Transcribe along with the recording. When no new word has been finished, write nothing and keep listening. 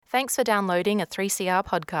Thanks for downloading a 3CR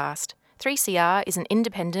podcast. 3CR is an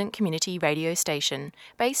independent community radio station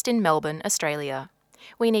based in Melbourne, Australia.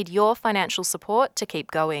 We need your financial support to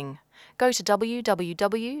keep going. Go to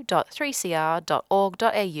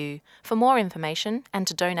www.3cr.org.au for more information and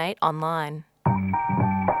to donate online.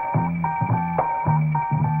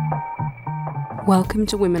 Welcome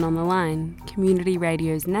to Women on the Line, Community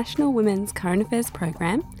Radio's National Women's Current Affairs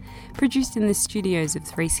program, produced in the studios of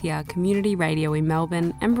 3CR Community Radio in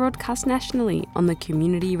Melbourne and broadcast nationally on the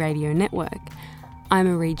Community Radio Network. I'm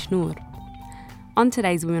Areej Noor. On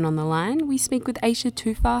today's Women on the Line, we speak with Aisha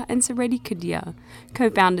Toufa and Saredi Kudia,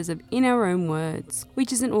 co-founders of In Our Own Words,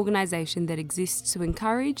 which is an organisation that exists to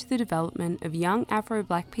encourage the development of young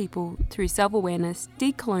Afro-Black people through self-awareness,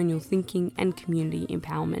 decolonial thinking and community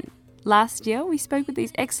empowerment. Last year, we spoke with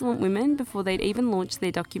these excellent women before they'd even launched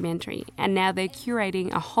their documentary, and now they're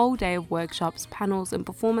curating a whole day of workshops, panels and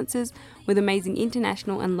performances with amazing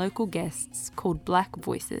international and local guests called Black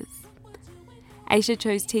Voices. Aisha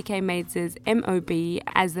chose TK Maid's MOB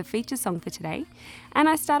as the feature song for today, and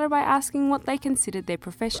I started by asking what they considered their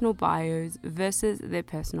professional bios versus their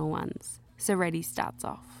personal ones. Saredi starts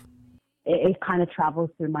off. It kind of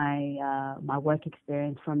travels through my work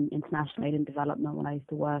experience from international aid and development when I used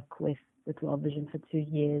to work with World Vision for 2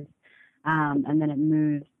 years, and then it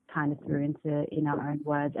moves kind of through into In Our Own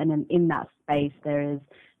Words, and then in that space there is,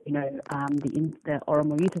 the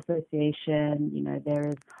Oromo Youth Association, there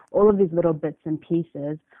is all of these little bits and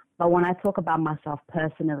pieces. But when I talk about myself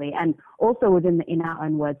personally, and also within the In Our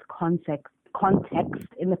Own Words context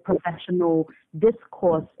in the professional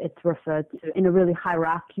discourse, it's referred to in a really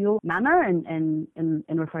hierarchical manner, and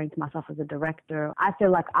referring to myself as a director. I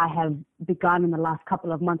feel like I have begun in the last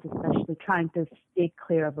couple of months especially trying to steer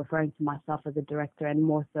clear of referring to myself as a director, and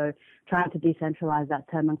more so trying to decentralize that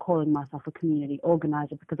term and calling myself a community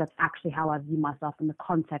organizer, because that's actually how I view myself in the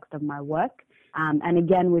context of my work. And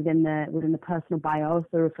again, within the personal bio, I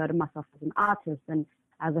also refer to myself as an artist and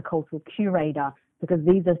as a cultural curator, because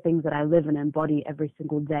these are things that I live and embody every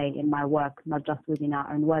single day in my work, not just within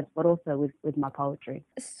Our Own Words, but also with my poetry.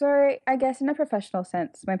 So I guess in a professional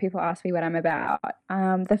sense, when people ask me what I'm about,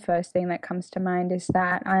 the first thing that comes to mind is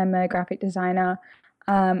that I'm a graphic designer.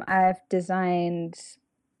 I've designed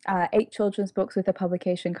 8 children's books with a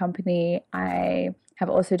publication company. I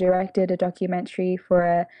have also directed a documentary for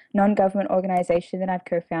a non-government organisation that I've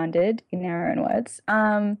co-founded, In Our Own Words.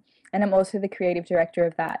 And I'm also the creative director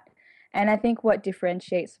of that. And I think what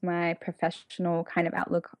differentiates my professional kind of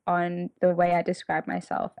outlook on the way I describe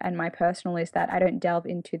myself and my personal is that I don't delve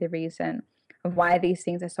into the reason of why these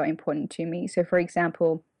things are so important to me. So, for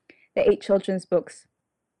example, the 8 children's books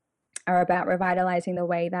are about revitalizing the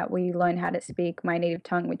way that we learn how to speak my native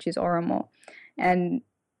tongue, which is Oromo. And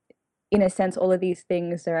in a sense, all of these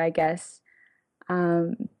things are, I guess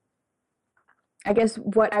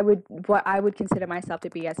what I would consider myself to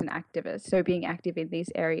be as an activist. So being active in these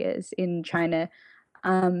areas, in trying to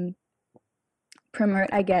promote,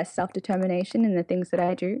 I guess, self-determination in the things that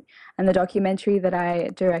I do. And the documentary that I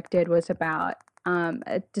directed was about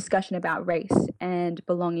a discussion about race and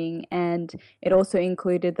belonging, and it also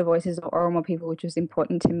included the voices of Oromo people, which was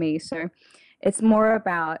important to me. So it's more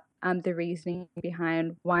about the reasoning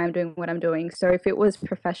behind why I'm doing what I'm doing. So if it was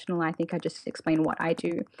professional, I think I just explain what I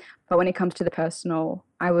do. But when it comes to the personal,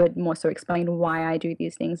 I would more so explain why I do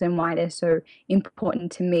these things and why they're so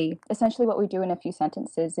important to me. Essentially what we do in a few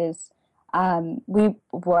sentences is we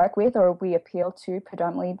work with, or we appeal to,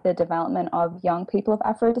 predominantly the development of young people of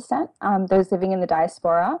Afro descent, those living in the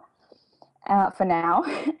diaspora for now.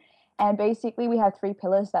 And basically we have 3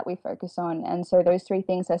 pillars that we focus on. And so those 3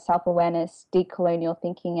 things are self-awareness, decolonial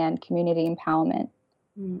thinking, and community empowerment.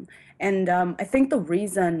 And I think the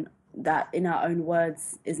reason that In Our Own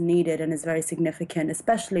Words is needed and is very significant,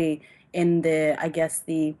 especially in the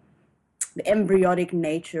embryonic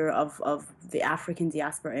nature of the African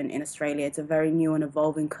diaspora in Australia, it's a very new and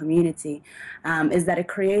evolving community, is that it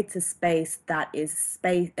creates a space that is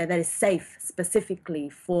safe specifically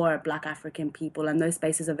for Black African people, and those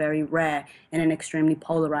spaces are very rare in an extremely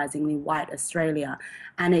polarizingly white Australia,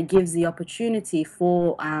 and it gives the opportunity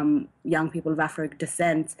for young people of Afro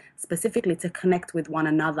descent specifically to connect with one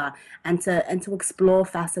another and to explore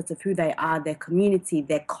facets of who they are, their community,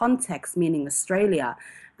 their context, meaning Australia.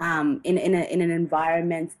 In an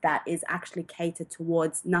environment that is actually catered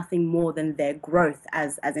towards nothing more than their growth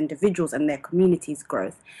as individuals and their community's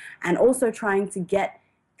growth, and also trying to get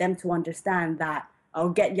them to understand that,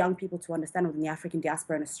 or get young people to understand within the African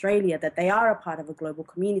diaspora in Australia, that they are a part of a global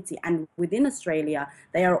community, and within Australia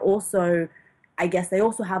they are also I guess they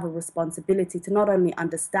also have a responsibility to not only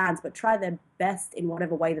understand, but try their best in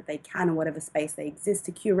whatever way that they can, in whatever space they exist,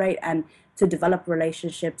 to curate and to develop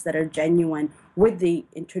relationships that are genuine with the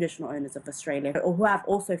traditional owners of Australia, or who have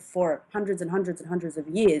also for hundreds and hundreds and hundreds of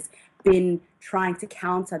years been trying to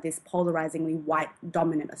counter this polarizingly white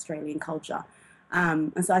dominant Australian culture.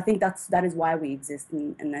 And so I think that is why we exist,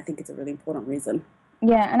 and I think it's a really important reason.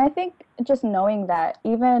 Yeah, and I think just knowing that,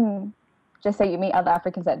 even just say you meet other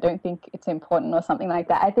Africans that don't think it's important or something like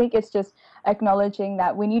that, I think it's just acknowledging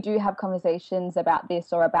that when you do have conversations about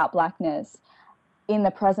this or about blackness in the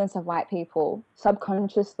presence of white people,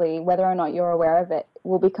 subconsciously, whether or not you're aware of it,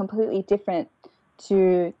 will be completely different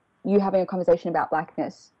to you having a conversation about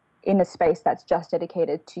blackness in a space that's just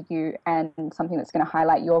dedicated to you and something that's going to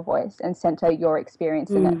highlight your voice and center your experience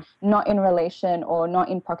in it, not in relation or not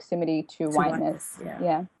in proximity to whiteness.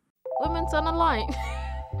 Yeah. Women's on the line.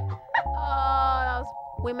 That was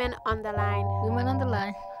Women on the Line. Women on the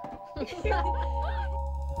line.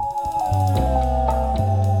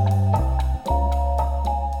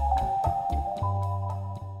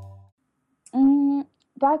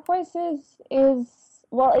 Black Voices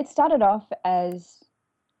it started off as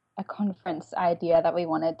a conference idea that we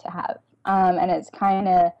wanted to have. And it's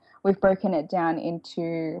we've broken it down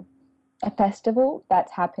into a festival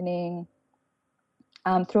that's happening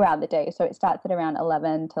throughout the day. So it starts at around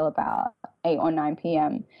 11 till about 8 or 9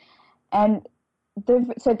 p.m. And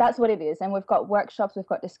so that's what it is. And we've got workshops, we've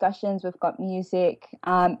got discussions, we've got music,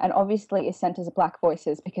 and obviously it centers Black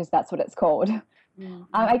Voices because that's what it's called. Mm-hmm.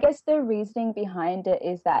 I guess the reasoning behind it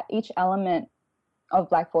is that each element of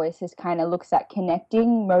Black Voices kind of looks at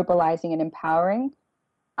connecting, mobilizing, and empowering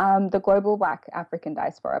the global Black African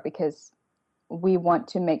diaspora, because we want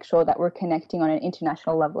to make sure that we're connecting on an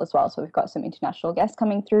international level as well. So we've got some international guests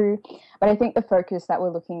coming through. But I think the focus that we're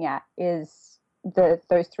looking at is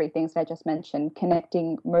those three things that I just mentioned: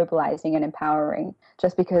 connecting, mobilizing, and empowering,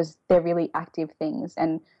 just because they're really active things.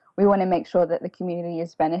 And we want to make sure that the community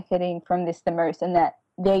is benefiting from this the most and that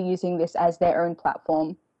they're using this as their own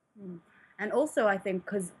platform. And also, I think,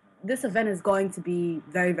 because this event is going to be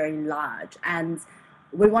very, very large, and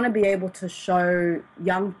we want to be able to show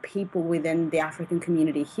young people within the African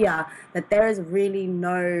community here that there is really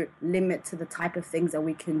no limit to the type of things that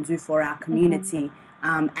we can do for our community.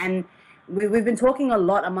 And we've been talking a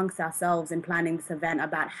lot amongst ourselves in planning this event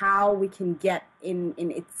about how we can get in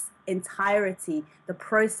its entirety the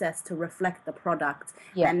process to reflect the product,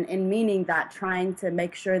 and in meaning that trying to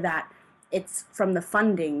make sure that it's from the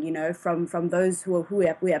funding, from those who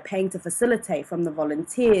we are paying to facilitate, from the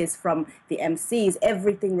volunteers, from the MCs,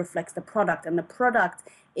 everything reflects the product. And the product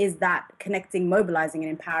is that connecting, mobilizing,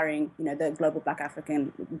 and empowering, the global Black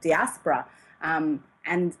African diaspora.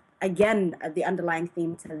 And again, the underlying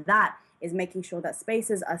theme to that is making sure that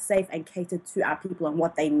spaces are safe and catered to our people and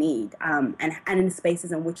what they need, and in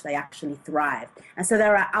spaces in which they actually thrive. And so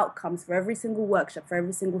there are outcomes for every single workshop, for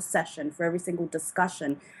every single session, for every single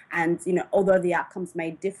discussion. And, although the outcomes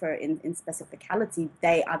may differ in specificality,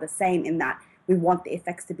 they are the same in that we want the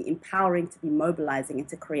effects to be empowering, to be mobilizing, and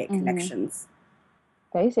to create connections.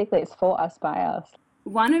 Basically, it's for us, by us.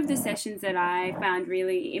 One of the sessions that I found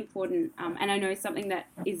really important, and I know something that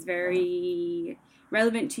is very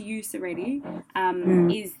relevant to you, Sareti,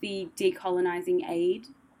 is the decolonizing aid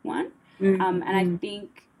one. And I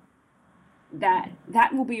think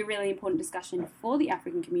that will be a really important discussion for the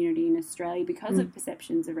African community in Australia because of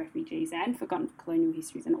perceptions of refugees and forgotten colonial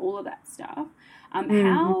histories and all of that stuff.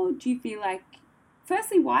 How do you feel like,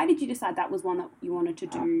 firstly, why did you decide that was one that you wanted to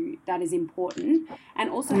do that is important? And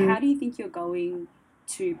also, how do you think you're going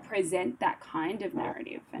to present that kind of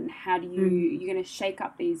narrative? And how do you're going to shake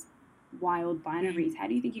up these wild binaries? How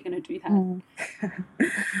do you think you're going to do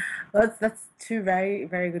that? Well, that's two very,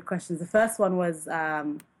 very good questions. The first one was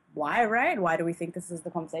why, right? Why do we think this is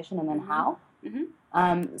the conversation, and then how?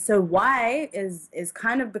 So why is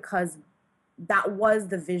kind of because that was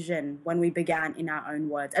the vision when we began, in our own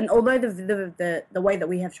words. And although the way that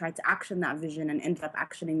we have tried to action that vision and ended up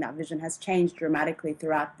actioning that vision has changed dramatically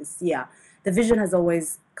throughout this year, the vision has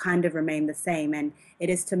always kind of remained the same. And it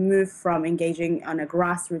is to move from engaging on a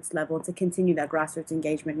grassroots level to continue that grassroots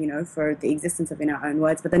engagement, for the existence of In Our Own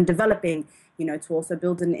Words, but then developing, to also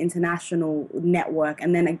build an international network,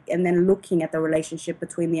 and then looking at the relationship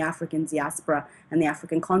between the African diaspora and the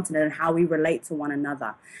African continent and how we relate to one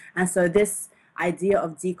another. And so this idea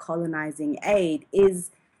of decolonizing aid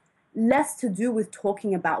is less to do with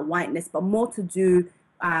talking about whiteness, but more to do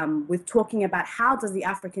with talking about how does the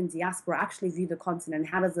African diaspora actually view the continent,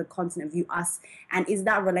 how does the continent view us, and is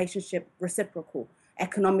that relationship reciprocal,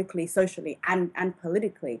 economically, socially, and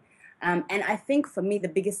politically. And I think for me, the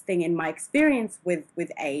biggest thing in my experience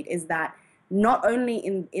with aid is that not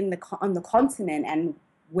only on the continent, and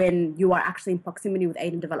when you are actually in proximity with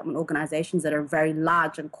aid and development organizations that are very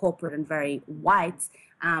large and corporate and very white,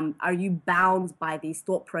 are you bound by these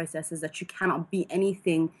thought processes that you cannot be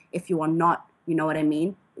anything if you are not, you know what I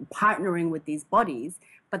mean, partnering with these bodies.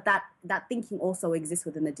 But that thinking also exists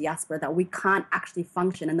within the diaspora, that we can't actually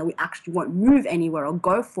function and that we actually won't move anywhere or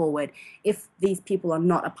go forward if these people are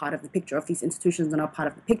not a part of the picture, if these institutions are not part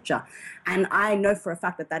of the picture. And I know for a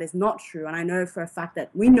fact that that is not true. And I know for a fact that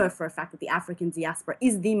we know for a fact that the African diaspora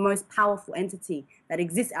is the most powerful entity that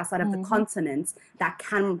exists outside of the continent that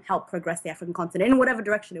can help progress the African continent in whatever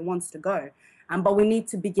direction it wants to go. But we need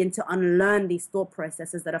to begin to unlearn these thought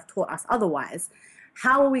processes that have taught us otherwise.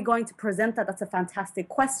 How are we going to present that? That's a fantastic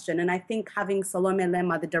question. And I think having Salome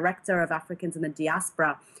Lema, the Director of Africans in the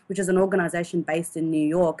Diaspora, which is an organization based in New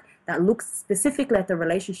York that looks specifically at the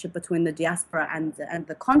relationship between the diaspora and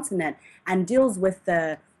the continent and deals with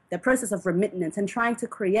the process of remittance and trying to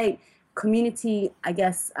create community,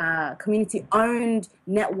 community-owned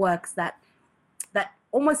networks that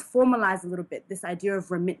almost formalize a little bit this idea of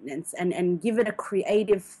remittance and give it a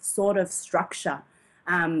creative sort of structure.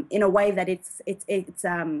 In a way that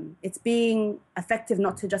it's being effective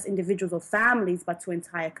not to just individuals or families, but to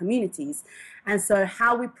entire communities. And so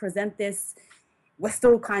how we present this, we're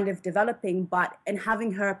still kind of developing, but in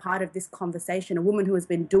having her a part of this conversation, a woman who has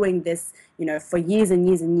been doing this, for years and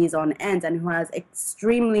years and years on end, and who has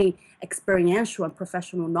extremely experiential and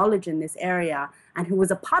professional knowledge in this area, and who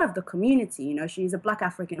was a part of the community. She's a Black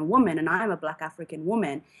African woman, and I am a Black African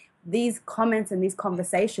woman. These comments and these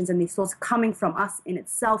conversations and these thoughts coming from us in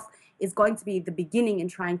itself is going to be the beginning in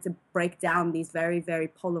trying to break down these very, very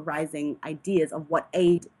polarizing ideas of what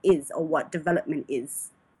aid is or what development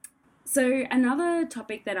is. So another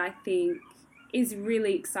topic that I think is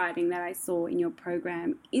really exciting that I saw in your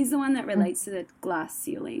program is the one that relates to the glass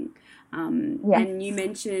ceiling. And you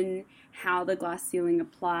mentioned how the glass ceiling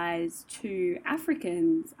applies to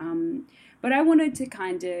Africans. But I wanted to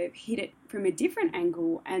kind of hit it from a different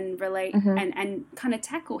angle and relate and kind of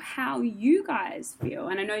tackle how you guys feel.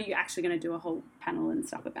 And I know you're actually going to do a whole panel and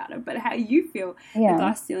stuff about it, but how you feel the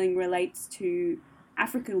glass ceiling relates to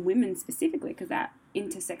African women specifically, because that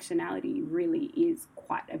intersectionality really is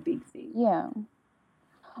quite a big thing. Yeah.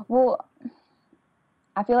 Well,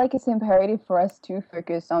 I feel like it's imperative for us to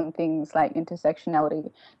focus on things like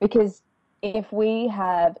intersectionality, because if we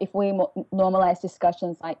normalize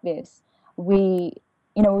discussions like this, we're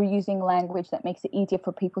using language that makes it easier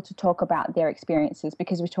for people to talk about their experiences,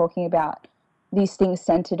 because we're talking about these things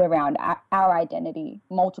centered around our identity,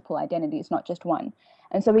 multiple identities, not just one.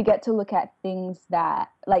 And so we get to look at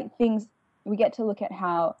we get to look at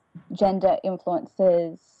how gender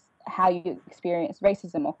influences how you experience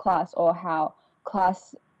racism or class, or how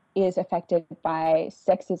class is affected by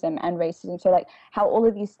sexism and racism. So how all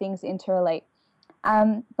of these things interrelate.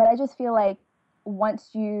 But I just feel like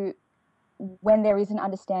when there is an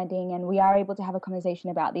understanding and we are able to have a conversation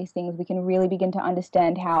about these things, we can really begin to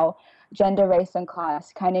understand how gender, race, and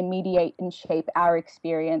class kind of mediate and shape our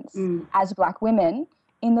experience as Black women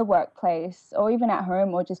in the workplace, or even at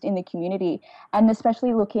home, or just in the community. And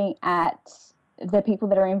especially looking at the people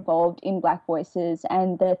that are involved in Black Voices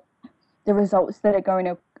and the results that are going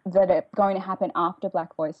to happen after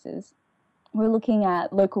Black Voices. We're looking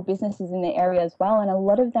at local businesses in the area as well, and a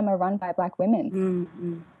lot of them are run by Black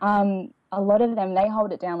women. A lot of them, they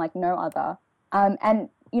hold it down like no other. And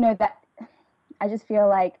that I just feel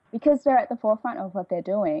like because they're at the forefront of what they're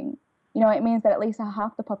doing, it means that at least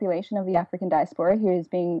half the population of the African diaspora here is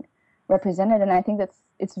being represented. And I think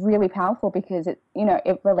it's really powerful, because it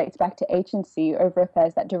relates back to agency over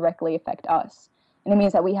affairs that directly affect us. And it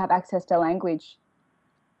means that we have access to language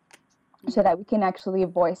so that we can actually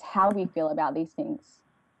voice how we feel about these things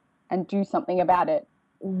and do something about it.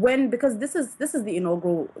 Because this is the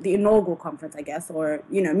inaugural conference, I guess, or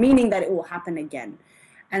meaning that it will happen again.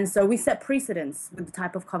 And so we set precedents with the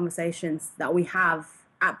type of conversations that we have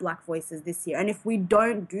at Black Voices this year. And if we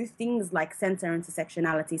don't do things like center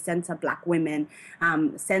intersectionality, center Black women,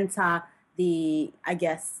 center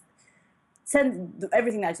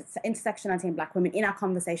everything that is intersectionality and Black women in our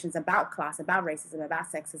conversations about class, about racism,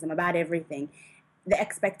 about sexism, about everything, the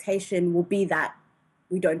expectation will be that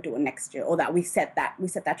we don't do it next year, or that we set that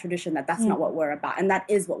tradition that's not what we're about. And that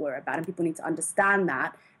is what we're about. And people need to understand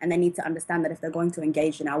that. And they need to understand that if they're going to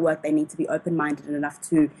engage in our work, they need to be open-minded enough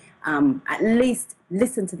to at least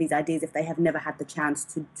listen to these ideas if they have never had the chance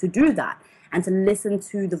to do that. and to listen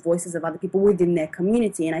to the voices of other people within their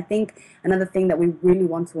community. And I think another thing that we really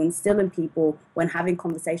want to instill in people when having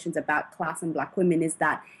conversations about class and Black women is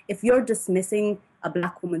that if you're dismissing a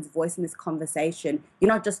Black woman's voice in this conversation, you're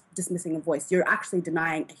not just dismissing a voice, you're actually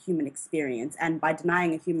denying a human experience. And by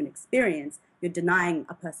denying a human experience, you're denying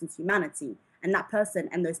a person's humanity. And that person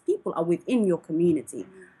and those people are within your community.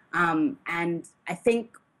 And I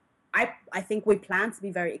think we plan to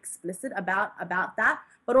be very explicit about that,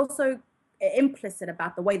 but also implicit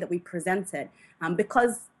about the way that we present it.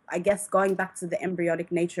 Because I guess going back to the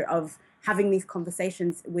embryonic nature of having these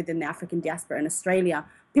conversations within the African diaspora in Australia,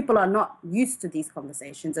 people are not used to these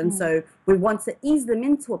conversations. And so we want to ease them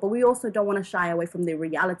into it, but we also don't want to shy away from the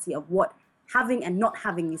reality of what having and not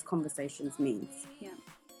having these conversations means. Yeah.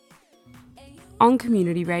 On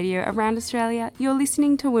community radio around Australia, you're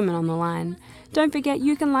listening to Women on the Line. Don't forget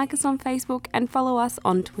you can like us on Facebook and follow us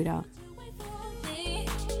on Twitter.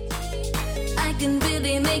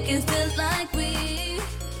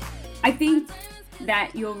 I think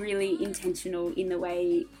that you're really intentional in the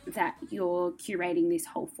way that you're curating this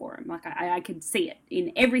whole forum. Like I could see it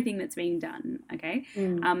in everything that's being done, okay?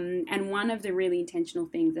 And one of the really intentional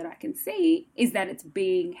things that I can see is that it's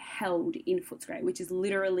being held in Footscray, which is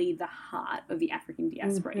literally the heart of the African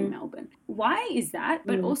diaspora in Melbourne. Why is that?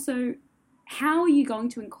 But also, how are you going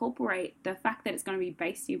to incorporate the fact that it's going to be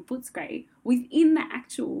based in Footscray within the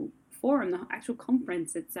actual forum, the actual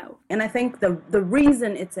conference itself? And I think the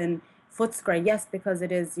reason it's in Footscray, yes, because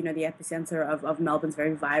it is, the epicenter of Melbourne's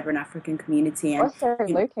very vibrant African community. And also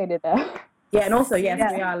located there. Yeah, and also,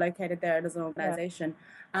 yes, we are located there as an organization.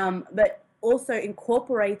 But also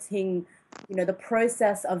incorporating, the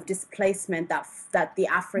process of displacement that the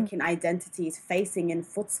African identity is facing in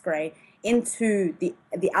Footscray into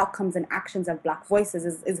the outcomes and actions of Black voices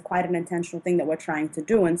is quite an intentional thing that we're trying to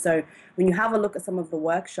do. And so when you have a look at some of the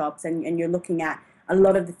workshops and you're looking at a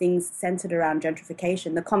lot of the things centered around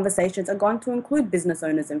gentrification, the conversations are going to include business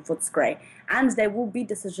owners in Footscray, and there will be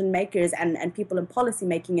decision makers and people in policy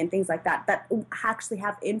making and things like that actually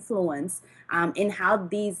have influence in how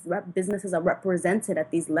these businesses are represented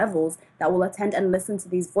at these levels, that will attend and listen to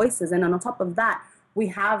these voices. And on top of that, we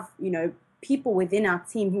have, people within our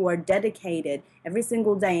team who are dedicated every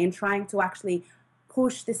single day in trying to actually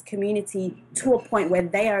push this community to a point where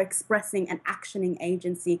they are expressing and actioning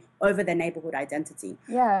agency over their neighborhood identity.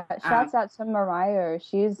 Yeah, shouts out to Mariah.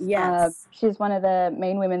 She's one of the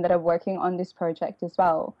main women that are working on this project as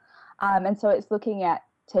well. And so it's looking at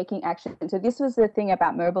taking action. So this was the thing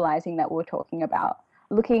about mobilizing that we were talking about,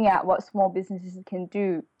 looking at what small businesses can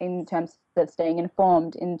do in terms of staying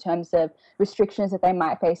informed, in terms of restrictions that they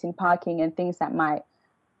might face in parking and things that might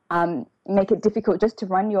make it difficult just to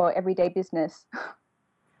run your everyday business.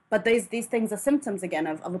 But these things are symptoms, again,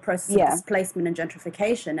 of a process of displacement and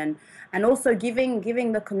gentrification, and also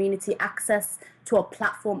giving the community access to a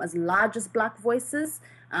platform as large as Black Voices,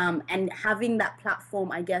 and having that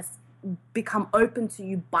platform, I guess, become open to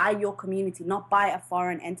you by your community, not by a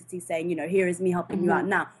foreign entity saying, here is me helping you out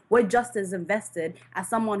now. We're just as invested as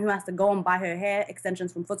someone who has to go and buy her hair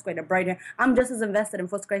extensions from Footscray to braid her. I'm just as invested in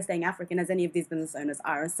Footscray staying African as any of these business owners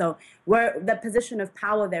are. And so the position of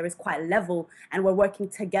power there is quite level, and we're working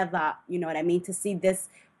together, to see this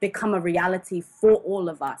become a reality for all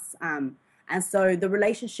of us. And so the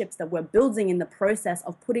relationships that we're building in the process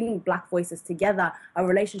of putting Black voices together are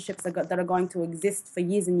relationships that are going to exist for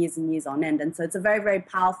years and years and years on end. And so it's a very, very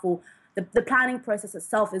powerful, the planning process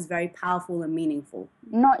itself is very powerful and meaningful.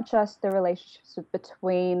 Not just the relationships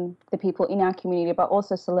between the people in our community, but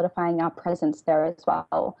also solidifying our presence there as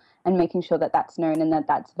well, and making sure that that's known and that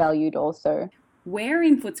that's valued also. Where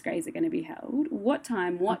in Footscray is it going to be held? What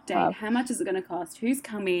time, what date, how much is it going to cost, who's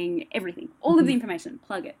coming, everything, all of the information,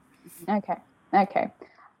 plug it. Okay.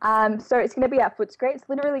 So it's going to be at Footscray. It's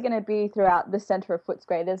literally going to be throughout the centre of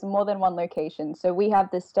Footscray. There's more than one location. So we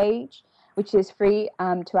have the stage, which is free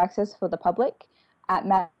to access for the public at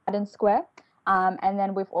Madden Square. And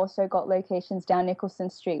then we've also got locations down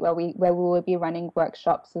Nicholson Street where we will be running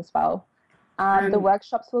workshops as well. The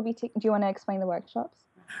workshops will be... do you want to explain the workshops?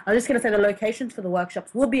 I was just going to say the locations for the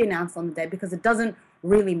workshops will be announced on the day, because it doesn't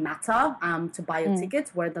really matter to buy your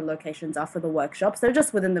tickets where the locations are for the workshops. They're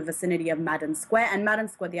just within the vicinity of Madden Square. And Madden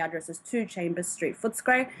Square, the address is 2 Chambers Street,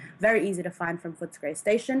 Footscray. Very easy to find from Footscray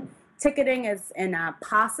Station. Ticketing is in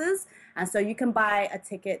passes. And so you can buy a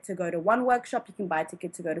ticket to go to 1 workshop, you can buy a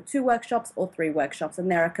ticket to go to 2 workshops or 3 workshops, and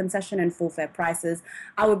there are concession and full fare prices.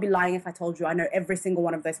 I would be lying if I told you I know every single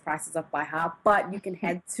one of those prices off by heart, but you can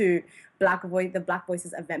head to the Black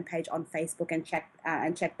Voices event page on Facebook and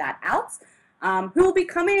check that out. Who will be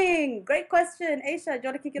coming? Great question. Aisha, do you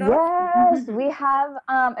want to kick it off? Yes, we have,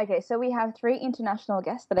 so we have 3 international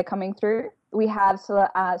guests that are coming through. We have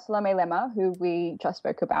Salome Lema, who we just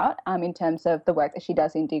spoke about in terms of the work that she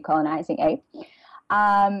does in decolonizing aid.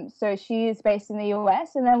 So she's based in the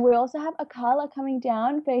US, and then we also have Akala coming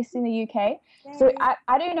down, based in the UK. Yay. So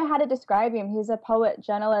I don't know how to describe him. He's a poet,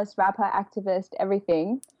 journalist, rapper, activist,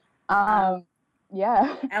 everything.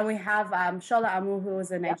 Yeah. And we have Shola Amu, who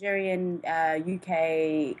is a Nigerian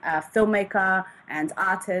UK filmmaker and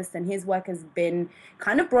artist, and his work has been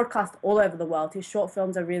kind of broadcast all over the world. His short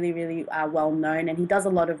films are really, really well known, and he does a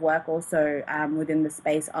lot of work also within the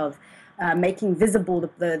space of making visible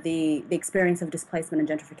the experience of displacement and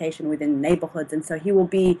gentrification within neighborhoods. And so he will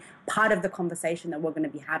be part of the conversation that we're going to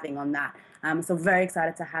be having on that. So very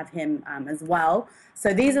excited to have him as well.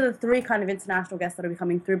 So these are the 3 kind of international guests that will be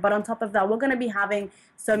coming through. But on top of that, we're going to be having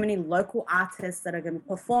so many local artists that are going to be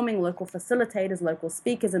performing, local facilitators, local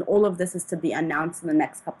speakers, and all of this is to be announced in the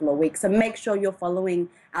next couple of weeks. So make sure you're following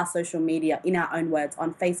our social media, In Our Own Words,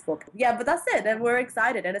 on Facebook. Yeah, but that's it. And we're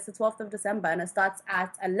excited. And it's the 12th of December, and it starts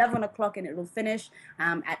at 11 o'clock and it will finish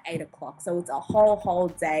at 8 o'clock. So it's a whole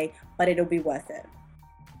day, but it'll be worth it.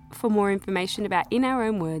 For more information about In Our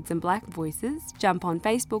Own Words and Black Voices, jump on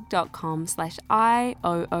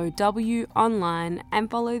facebook.com/IOOW online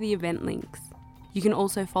and follow the event links. You can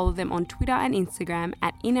also follow them on Twitter and Instagram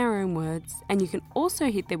at In Our Own Words, and you can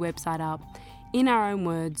also hit their website up,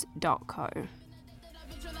 inourownwords.co.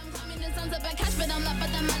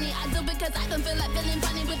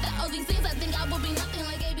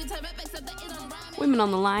 Women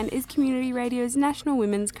on the Line is Community Radio's National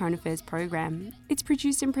Women's Current Affairs program. It's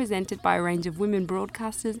produced and presented by a range of women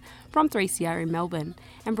broadcasters from 3CR in Melbourne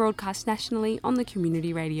and broadcast nationally on the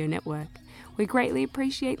Community Radio Network. We greatly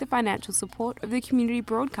appreciate the financial support of the Community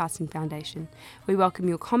Broadcasting Foundation. We welcome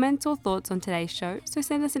your comments or thoughts on today's show, so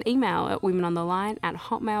send us an email at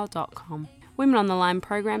womenontheline@hotmail.com. Women on the Line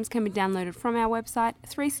programs can be downloaded from our website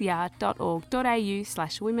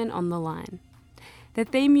 3cr.org.au/womenontheline. The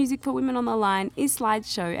theme music for Women on the Line is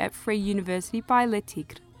Slideshow at Free University by Le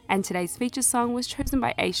Tigre, and today's feature song was chosen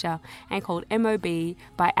by Aisha and called MOB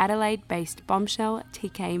by Adelaide-based bombshell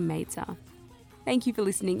TK Mazer. Thank you for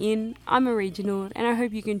listening in. I'm Marie Janoud, and I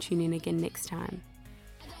hope you can tune in again next time.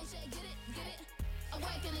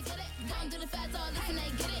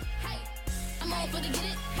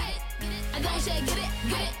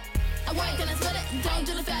 I work and I sweat it, don't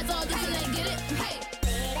do the fast, all this and they get it, hey.